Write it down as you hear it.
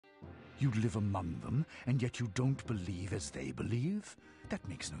You live among them, and yet you don't believe as they believe? That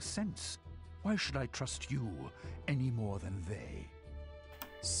makes no sense. Why should I trust you any more than they?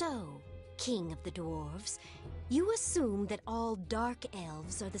 So, King of the Dwarves, you assume that all dark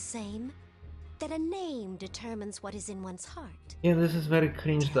elves are the same? That a name determines what is in one's heart? Yeah, this is very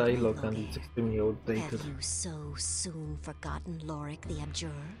cringe Tell me, dialogue and it's Loghaire, extremely outdated. have you so soon forgotten Lorik the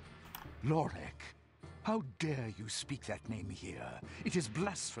Abjurer? Lorik? How dare you speak that name here? It is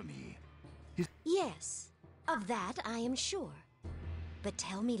blasphemy. Yes, of that I am sure. But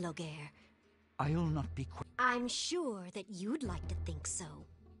tell me, Loghaire, I'll not be I'm sure that you'd like to think so.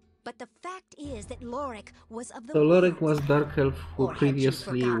 But the fact is that Lorik was of the So Lorik Winds. was Dark Elf who Or had you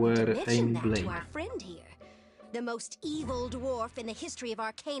previously forgotten were to mention that Aimblade. to our friend here? The most evil dwarf in the history of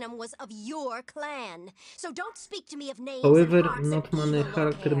Arcanum was of your clan. So don't speak to me of names However, and hearts not and many evil,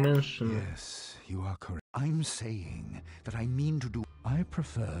 character Loghaire. mention. Yes, you are correct. I'm saying that I mean to do. I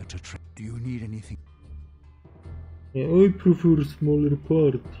prefer to try. Do you need anything? Yeah, I prefer smaller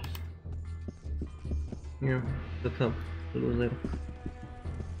parties. Yeah, shut up, loser.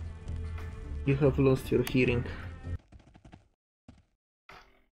 You have lost your hearing.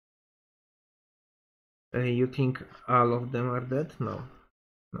 You think all of them are dead? No.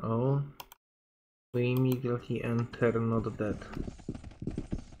 No. We immediately enter not dead.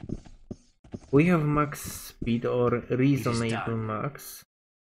 We have max speed or reasonable max.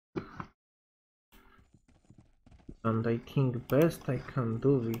 And I think best I can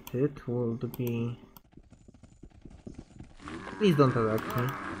do with it would be... Please don't attack me.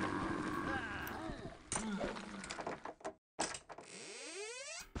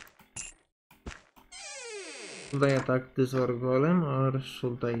 Should I attack this war golem or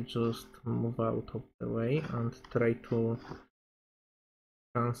should I just move out of the way and try to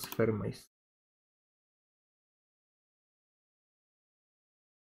transfer my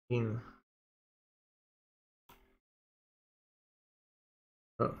skin?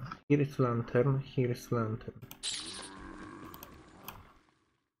 Oh, here is lantern, here is lantern.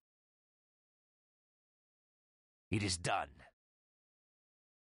 It is done.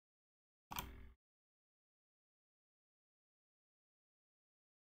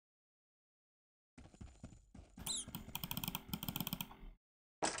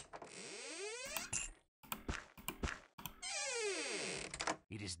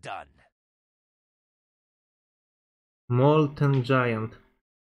 It is done. Molten Giant.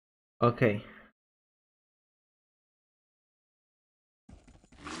 Okay.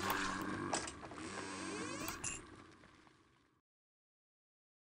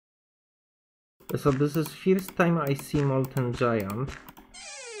 So this is first time I see Molten Giant.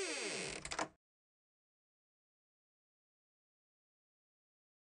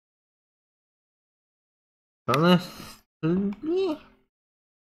 Honestly,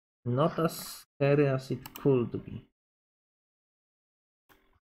 not as scary as it could be.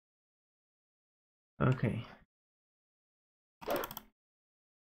 Okay.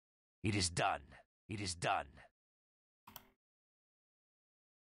 It is done. It is done.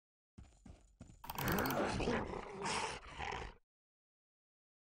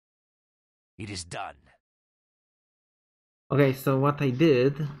 It is done. Okay, so what I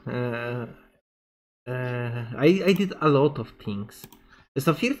did, I did a lot of things.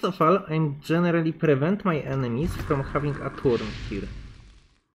 So first of all, I generally prevent my enemies from having a turn here.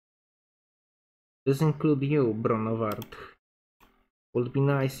 This includes you, Bronoward. Would be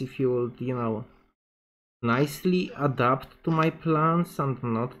nice if you would, you know, nicely adapt to my plans and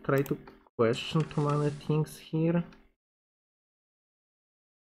not try to question too many things here.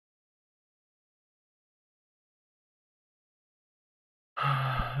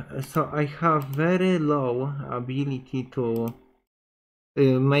 So I have very low ability to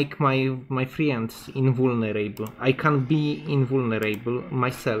make my friends invulnerable. I can be invulnerable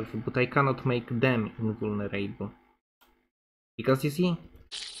myself, but I cannot make them invulnerable. Because you see,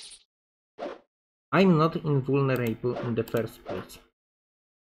 I'm not invulnerable in the first place.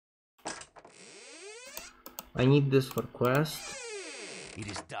 I need this for quest. It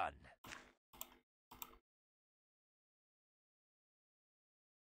is done.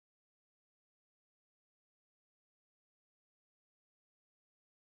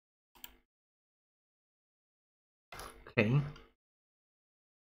 Okay.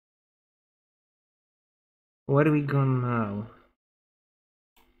 Where are we going now?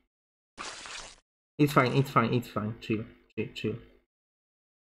 It's fine, it's fine, it's fine. Chill, chill, chill.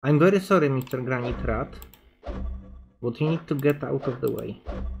 I'm very sorry, Mr. Granite Rat, but you need to get out of the way.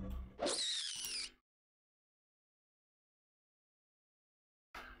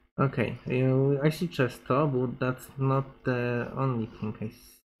 Okay, I see chest top, but that's not the only thing I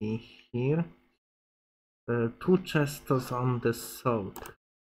see here. 2 chests on the south.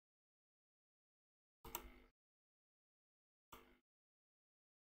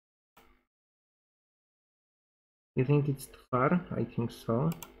 You think it's too far? I think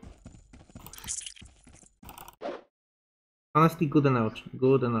so. Honestly, good enough.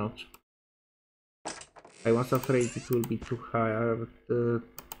 Good enough. I was afraid it will be too hard,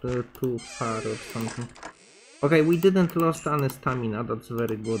 too far or something. Okay, we didn't lost any stamina. That's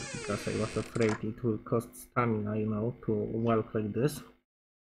very good because I was afraid it will cost stamina, you know, to walk like this.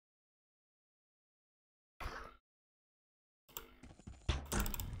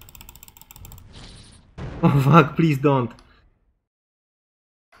 Oh fuck! Please don't.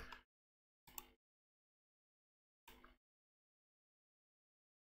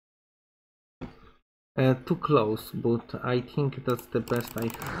 Too close, but I think that's the best I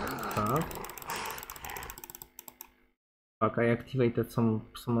have. Fuck, I activated some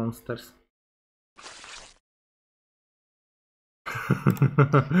monsters.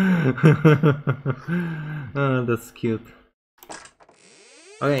 Oh, that's cute.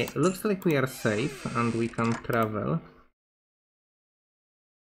 Okay, looks like we are safe and we can travel.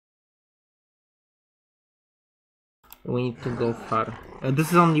 We need to go far.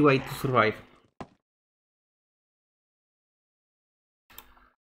 This is only way to survive.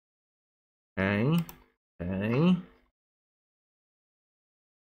 Okay, okay.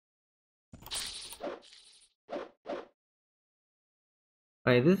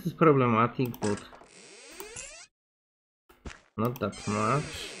 Okay, this is problematic, but not that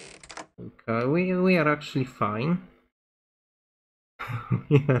much. Okay, we are actually fine.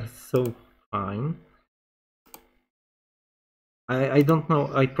 We are so fine. I don't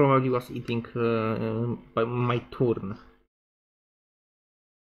know. I probably was eating by my turn.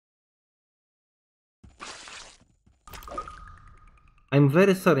 I'm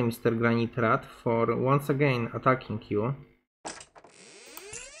very sorry, Mr. Granite Rat, for once again attacking you.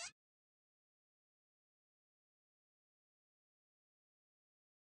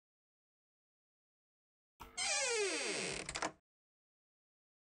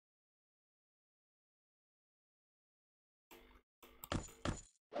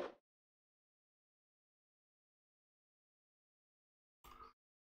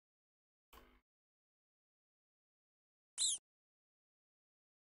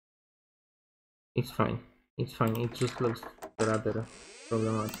 It's fine. It's fine. It just looks rather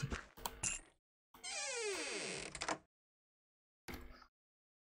problematic.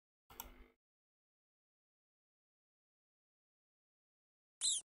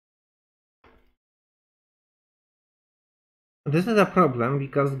 This is a problem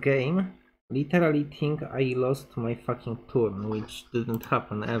because game literally think I lost my fucking turn, which didn't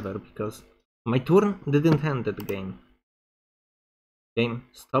happen ever because my turn didn't end at the game. Game,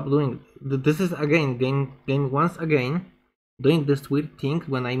 stop doing this. Is again game once again doing this weird thing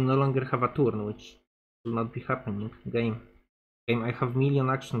when I no longer have a turn, which will not be happening. Game, I have million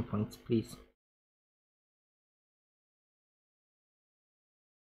action points, please.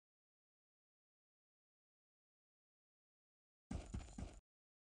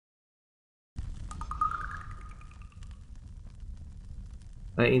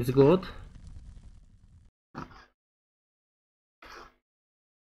 It's good.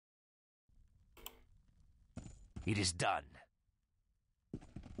 It is done.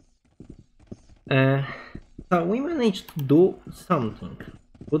 So we managed to do something,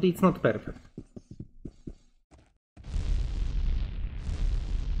 but it's not perfect.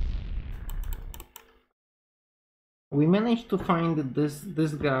 We managed to find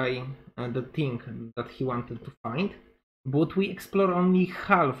this guy and the thing that he wanted to find, but we explore only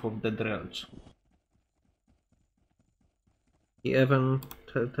half of the dredge. He even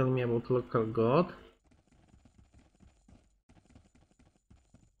tell me about local god.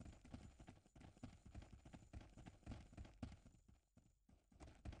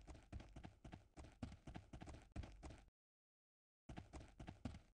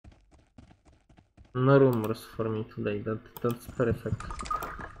 No rumors for me today. That's perfect.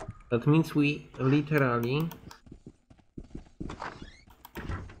 That means we literally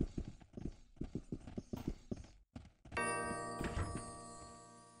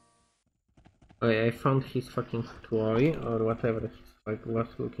I found his fucking toy or whatever he was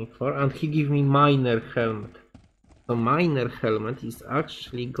looking for, and he gave me miner helmet. So miner helmet is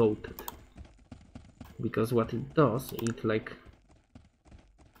actually goated because what it does, it like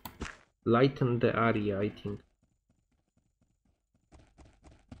lighten the area, I think.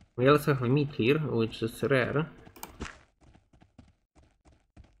 We also have meteor, which is rare.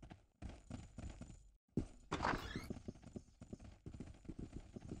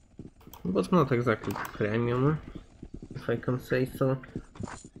 but not exactly premium, if I can say so.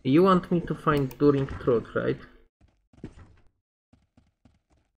 You want me to find During Truth, right?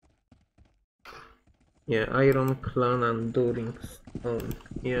 Yeah, Iron Clan and During Stone.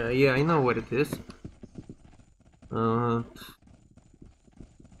 Yeah, I know where it is. Yeah,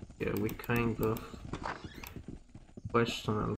 we kind of question